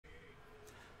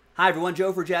Hi everyone,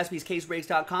 Joe for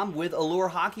JaspysCaseBreaks.com with Allure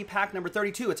Hockey Pack number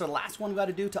 32. It's our last one we've got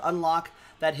to do to unlock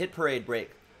that hit parade break.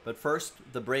 But first,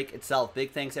 the break itself. Big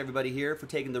thanks everybody here for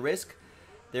taking the risk.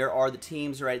 There are the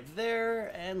teams right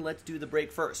there, and let's do the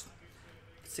break first.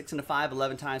 6 and a 5,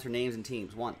 11 times for names and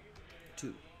teams. 1,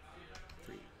 2,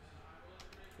 3,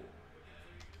 4,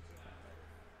 5,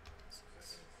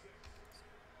 6.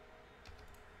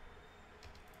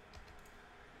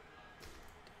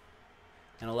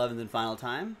 And 11th and final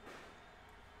time.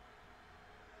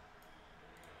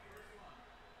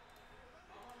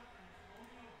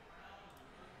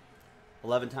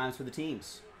 Eleven times for the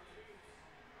teams.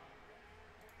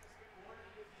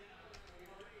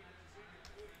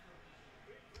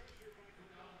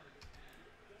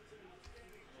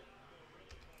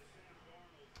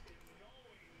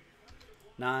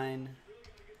 Nine,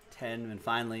 10, and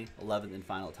finally 11th and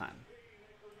final time.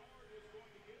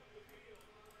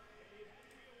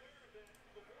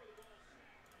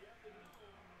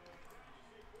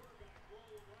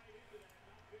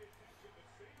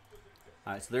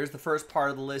 All right, so there's the first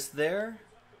part of the list there,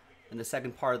 and the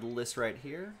second part of the list right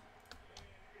here.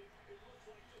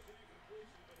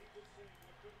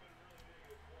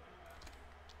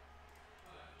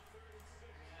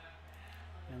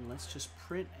 And let's just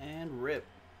print and rip.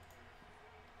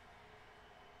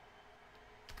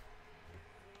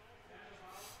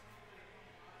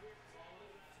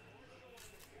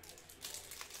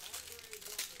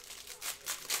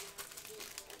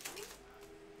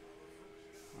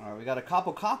 All right, we got a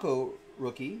Capo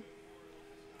rookie,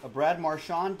 a Brad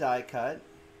Marchand die cut.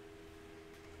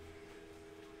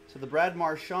 So the Brad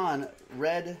Marchand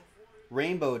red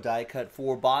rainbow die cut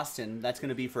for Boston, that's going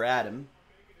to be for Adam.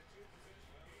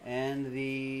 And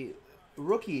the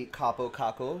rookie Capo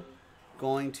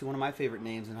going to one of my favorite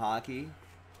names in hockey,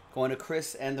 going to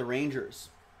Chris and the Rangers.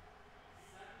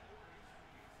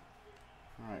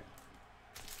 All right.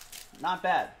 Not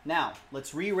bad. Now,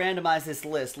 let's re-randomize this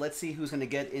list. Let's see who's going to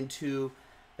get into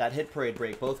that hit parade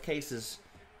break. Both cases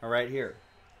are right here.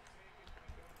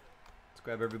 Let's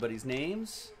grab everybody's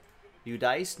names. New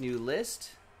dice, new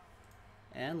list.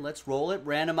 And let's roll it,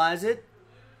 randomize it.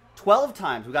 12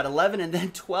 times. We got 11 and then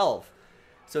 12.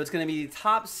 So it's going to be the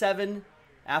top 7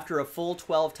 after a full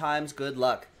 12 times. Good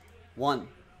luck. 1,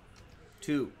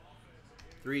 2,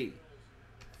 3,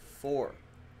 4,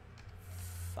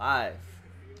 5,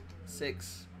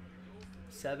 6,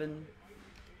 7,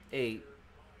 8,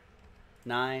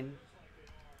 9,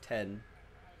 10,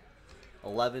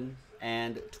 11,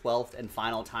 and 12th and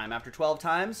final time. After 12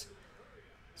 times,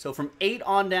 so from 8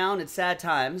 on down, it's sad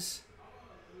times.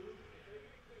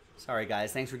 Sorry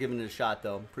guys, thanks for giving it a shot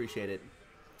though. Appreciate it.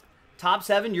 Top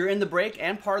 7, you're in the break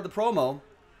and part of the promo.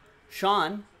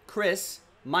 Sean, Chris,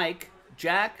 Mike,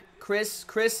 Jack, Chris,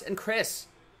 and Chris.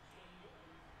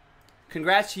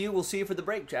 Congrats to you. We'll see you for the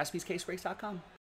break. JaspysCaseBreaks.com.